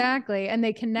seen. Exactly. And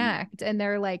they Mm. connect and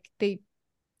they're like,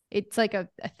 it's like a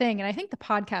thing. And I think the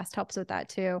podcast helps with that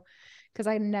too, because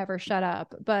I never shut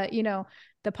up. But,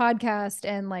 the podcast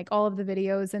and like all of the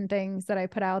videos and things that I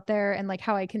put out there and like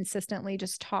how I consistently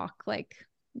just talk like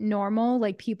normal,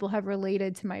 like people have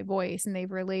related to my voice and they've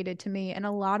related to me. And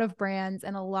a lot of brands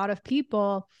and a lot of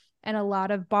people and a lot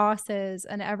of bosses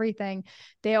and everything,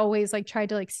 they always like tried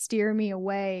to like steer me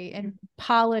away and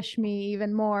polish me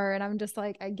even more. And I'm just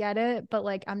like, I get it, but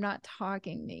like, I'm not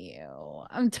talking to you.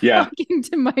 I'm Yeah. talking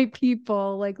to my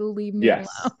people. Like, leave me alone.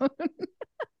 Yes.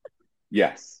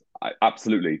 Yes,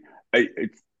 absolutely.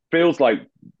 It feels like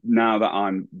now that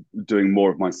I'm doing more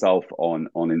of myself on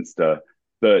Insta,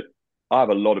 that I have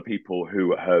a lot of people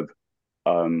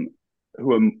um,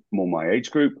 who are more my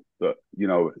age group that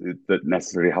that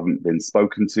necessarily haven't been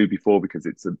spoken to before because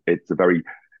it's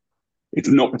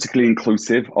not particularly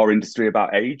inclusive, our industry,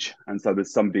 about age. And so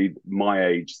there's somebody my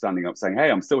age standing up saying, hey,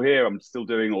 I'm still here, I'm still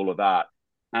doing all of that.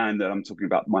 And I'm talking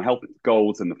about my health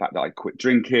goals and the fact that I quit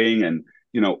drinking and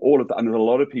all of that. And there's a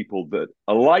lot of people that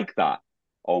are like that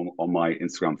on my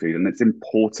Instagram feed. And it's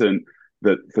important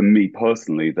that for me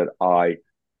personally that I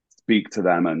speak to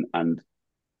them and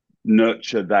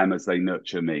nurture them as they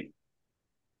nurture me.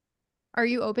 Are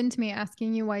you open to me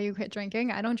asking you why you quit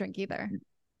drinking? I don't drink either.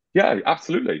 Yeah,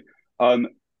 absolutely. Um,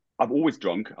 I've always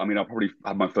drunk. I mean, I probably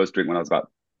had my first drink when I was about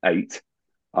 8.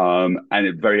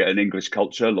 And very an English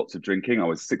culture, lots of drinking. I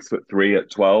was 6'3"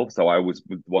 at 12, so I was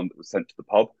the one that was sent to the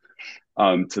pub,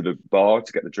 to the bar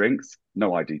to get the drinks.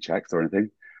 No ID checks or anything.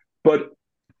 But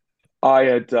I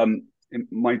had in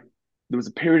my there was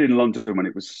a period in London when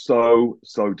it was so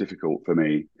difficult for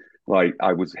me. Like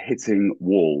I was hitting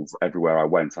walls everywhere I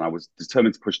went, and I was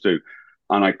determined to push through.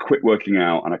 And I quit working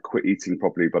out and I quit eating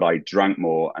properly, but I drank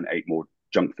more and ate more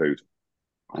junk food.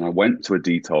 And I went to a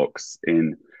detox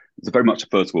it's very much a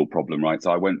first world problem, right?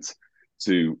 So I went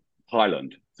to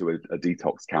Thailand to a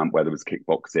detox camp where there was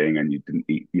kickboxing and you didn't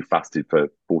eat, you fasted for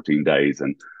 14 days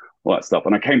and all that stuff.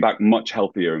 And I came back much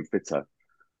healthier and fitter.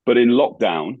 But in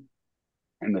lockdown,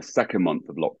 in the second month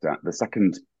of lockdown, the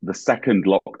second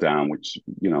lockdown, which,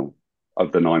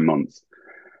 of the 9 months,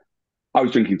 I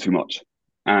was drinking too much.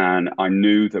 And I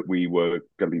knew that we were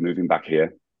going to be moving back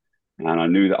here. And I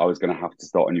knew that I was going to have to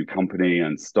start a new company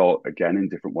and start again in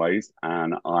different ways.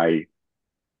 And I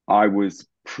was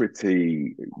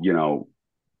pretty,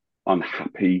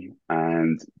 unhappy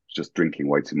and just drinking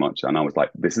way too much. And I was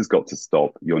like, this has got to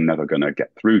stop. You're never going to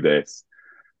get through this.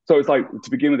 So it's like, to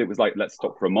begin with, it was like, let's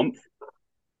stop for a month.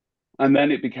 And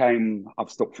then it became, I've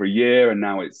stopped for a year, and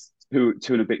now it's two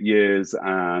and a bit years,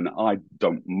 and I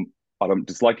don't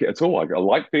dislike it at all. I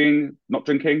like being not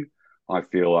drinking. I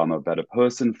feel I'm a better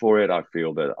person for it. I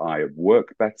feel that I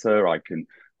work better. I can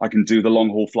do the long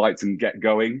haul flights and get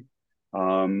going.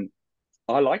 Um,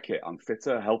 I like it. I'm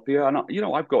fitter, healthier, and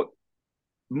I've got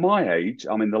my age.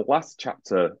 I'm in the last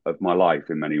chapter of my life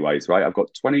in many ways, right? I've got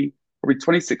probably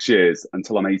 26 years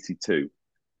until I'm 82.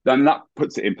 Then that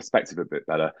puts it in perspective a bit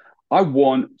better. I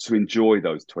want to enjoy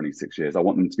those 26 years. I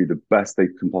want them to be the best they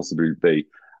can possibly be.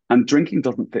 And drinking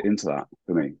doesn't fit into that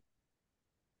for me.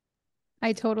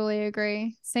 I totally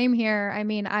agree. Same here. I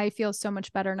mean, I feel so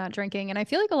much better not drinking. And I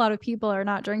feel like a lot of people are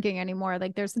not drinking anymore.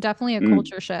 Like there's definitely a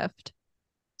culture shift.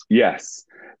 Yes.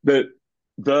 The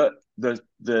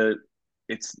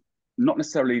it's not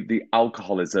necessarily the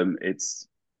alcoholism. It's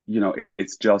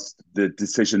just the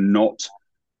decision not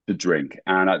to drink.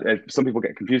 And some people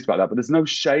get confused about that, but there's no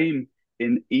shame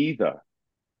in either.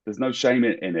 There's no shame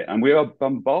in it. And we are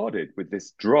bombarded with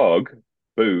this drug,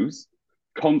 booze,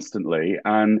 constantly.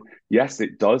 And yes,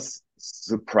 it does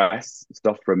suppress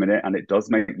stuff for a minute, and it does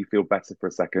make you feel better for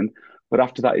a second. But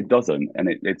after that, it doesn't. And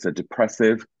it's a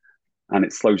depressive, and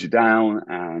it slows you down,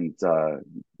 and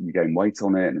you gain weight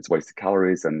on it, and it's wasted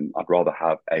calories. And I'd rather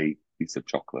have a piece of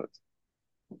chocolate.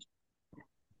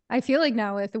 I feel like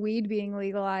now with weed being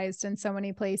legalized in so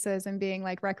many places and being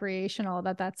like recreational,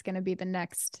 that's going to be the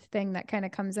next thing that kind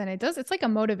of comes in. It's like a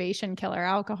motivation killer,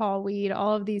 alcohol, weed,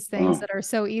 all of these things that are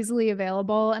so easily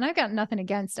available. And I've got nothing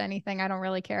against anything. I don't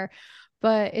really care.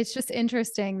 But it's just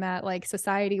interesting that like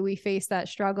society, we face that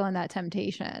struggle and that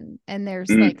temptation. And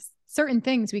there's like certain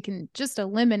things we can just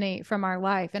eliminate from our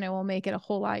life, and it will make it a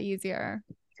whole lot easier.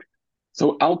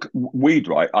 So weed,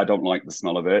 right? I don't like the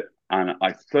smell of it. And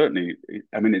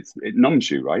it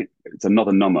numbs you, right? It's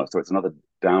another number, so it's another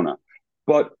downer.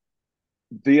 But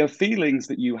the feelings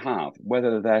that you have,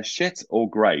 whether they're shit or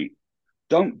great,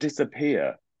 don't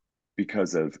disappear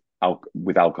because of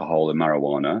with alcohol and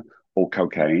marijuana or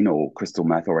cocaine or crystal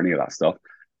meth or any of that stuff.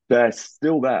 They're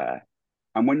still there.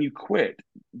 And when you quit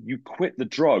the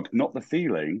drug, not the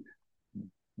feeling.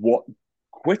 What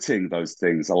quitting those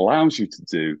things allows you to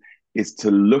do is to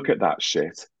look at that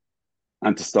shit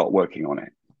and to start working on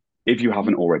it if you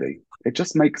haven't already. It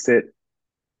just makes it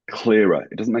clearer.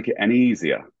 It doesn't make it any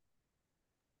easier.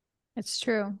 It's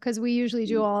true, because we usually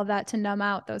do all of that to numb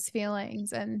out those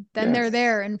feelings, and then they're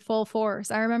there in full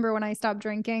force. I remember when I stopped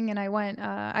drinking and I went,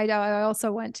 I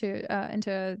also went to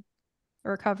into a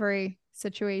recovery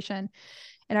situation,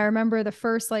 and I remember the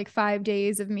first like 5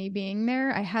 days of me being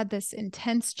there, I had this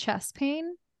intense chest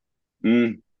pain,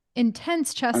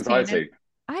 intense chest pain.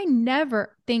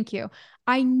 Thank you.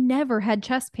 I never had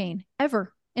chest pain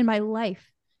ever in my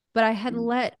life, but I had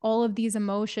let all of these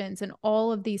emotions and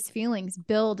all of these feelings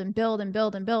build and build and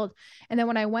build and build. And then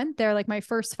when I went there, like my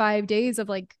first 5 days of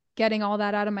like getting all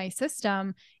that out of my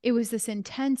system, it was this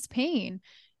intense pain.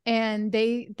 And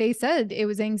they said it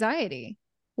was anxiety.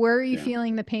 Where are you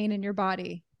feeling the pain in your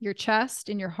body? Your chest,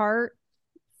 in your heart,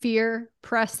 fear,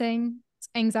 pressing,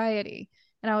 anxiety.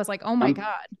 And I was like, oh my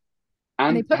God.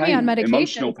 And they put me on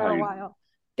medication for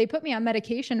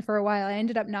a while. I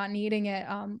ended up not needing it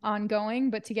ongoing,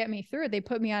 but to get me through it, they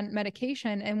put me on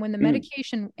medication. And when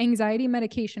the anxiety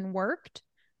medication worked,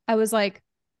 I was like,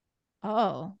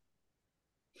 oh,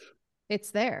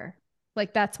 it's there.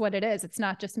 Like, that's what it is. It's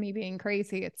not just me being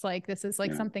crazy. It's like, this is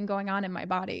like something going on in my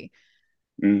body.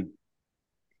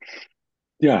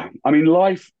 Yeah. I mean,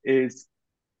 life can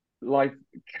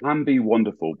be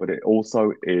wonderful, but it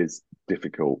also is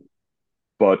difficult.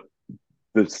 But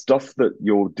the stuff that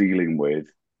you're dealing with,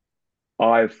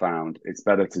 I've found it's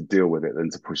better to deal with it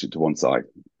than to push it to one side.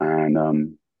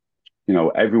 And,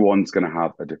 everyone's going to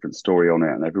have a different story on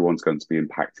it, and everyone's going to be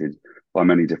impacted by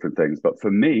many different things. But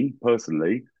for me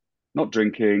personally, not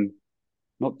drinking,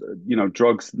 not,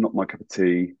 drugs, not my cup of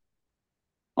tea,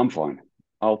 I'm fine.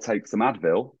 I'll take some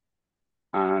Advil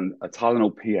and a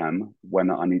Tylenol PM when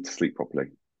I need to sleep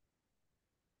properly.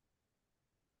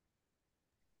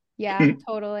 Yeah,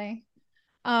 totally.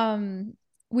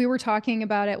 We were talking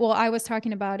about it. Well, I was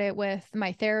talking about it with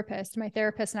my therapist. My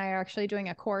therapist and I are actually doing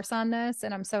a course on this,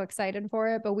 and I'm so excited for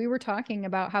it. But we were talking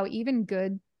about how even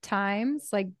good times,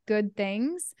 like good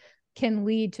things, can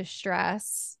lead to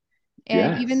stress.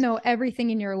 And even though everything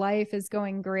in your life is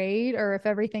going great, or if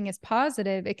everything is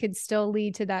positive, it could still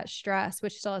lead to that stress,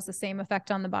 which still has the same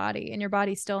effect on the body, and your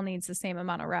body still needs the same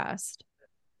amount of rest.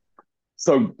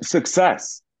 So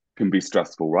success can be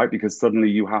stressful, right? Because suddenly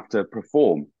you have to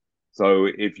perform. So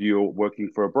if you're working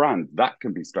for a brand, that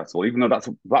can be stressful, even though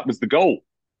that was the goal,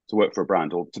 to work for a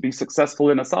brand or to be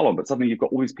successful in a salon, but suddenly you've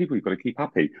got all these people you've got to keep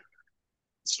happy.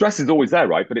 Stress is always there,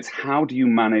 right? But it's how do you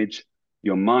manage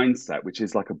your mindset, which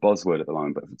is like a buzzword at the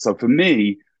moment. But so for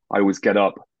me, I always get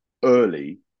up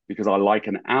early because I like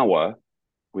an hour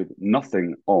with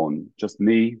nothing on, just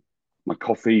me, my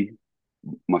coffee,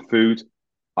 my food.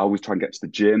 I always try and get to the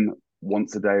gym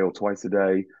once a day or twice a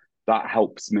day. That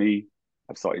helps me.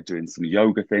 I've started doing some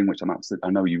yoga thing, which I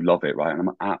know you love it, right? And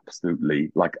I'm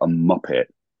absolutely like a muppet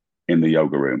in the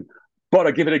yoga room, but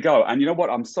I give it a go. And you know what?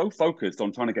 I'm so focused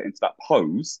on trying to get into that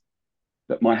pose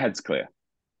that my head's clear.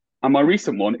 And my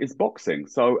recent one is boxing.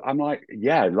 So I'm like,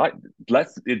 yeah, like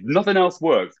if nothing else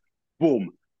works, boom,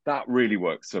 that really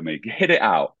works for me. Hit it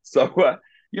out. So,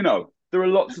 there are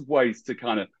lots of ways to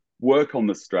kind of work on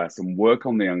the stress and work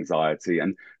on the anxiety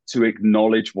and to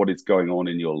acknowledge what is going on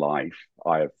in your life,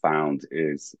 I have found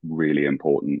is really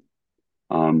important.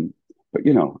 But,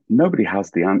 nobody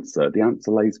has the answer. The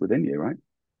answer lays within you, right?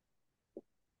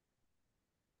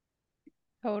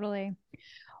 Totally.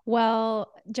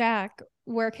 Well, Jack,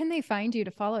 where can they find you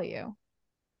to follow you?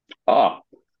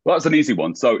 Well, that's an easy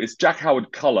one. So it's Jack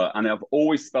Howard Color, and I've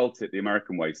always spelt it the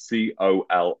American way,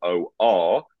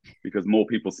 Color, because more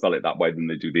people spell it that way than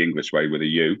they do the English way with a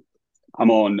U. I'm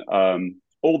on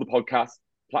all the podcast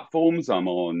platforms. I'm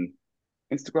on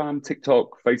Instagram,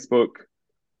 TikTok, Facebook.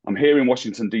 I'm here in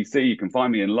Washington, D.C. You can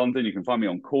find me in London. You can find me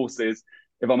on courses.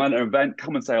 If I'm at an event,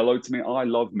 come and say hello to me. I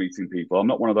love meeting people. I'm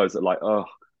not one of those that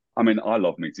I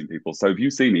love meeting people. So if you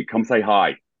see me, come say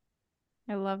hi.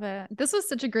 I love it. This was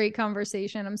such a great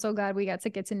conversation. I'm so glad we got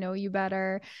to know you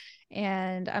better.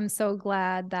 And I'm so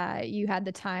glad that you had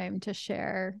the time to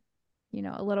share,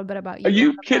 a little bit about you. Are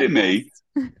you kidding me?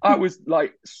 I was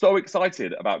like so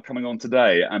excited about coming on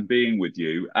today and being with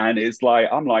you. And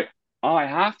I'm like, I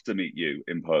have to meet you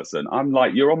in person. I'm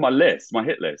like, you're on my list, my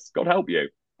hit list. God help you.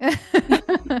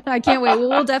 I can't wait.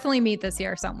 We'll definitely meet this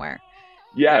year somewhere.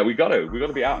 Yeah, we got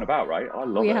to be out and about, right? I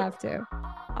love it. We have to.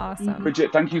 Awesome.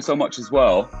 Bridget, thank you so much as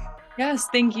well. Yes,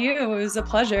 thank you. It was a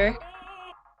pleasure.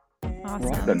 Awesome.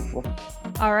 Right, then.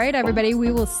 All right, everybody.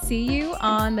 We will see you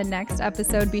on the next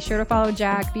episode. Be sure to follow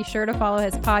Jack. Be sure to follow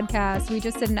his podcast. We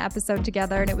just did an episode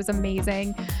together and it was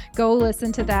amazing. Go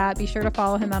listen to that. Be sure to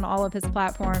follow him on all of his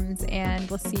platforms, and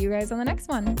we'll see you guys on the next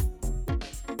one.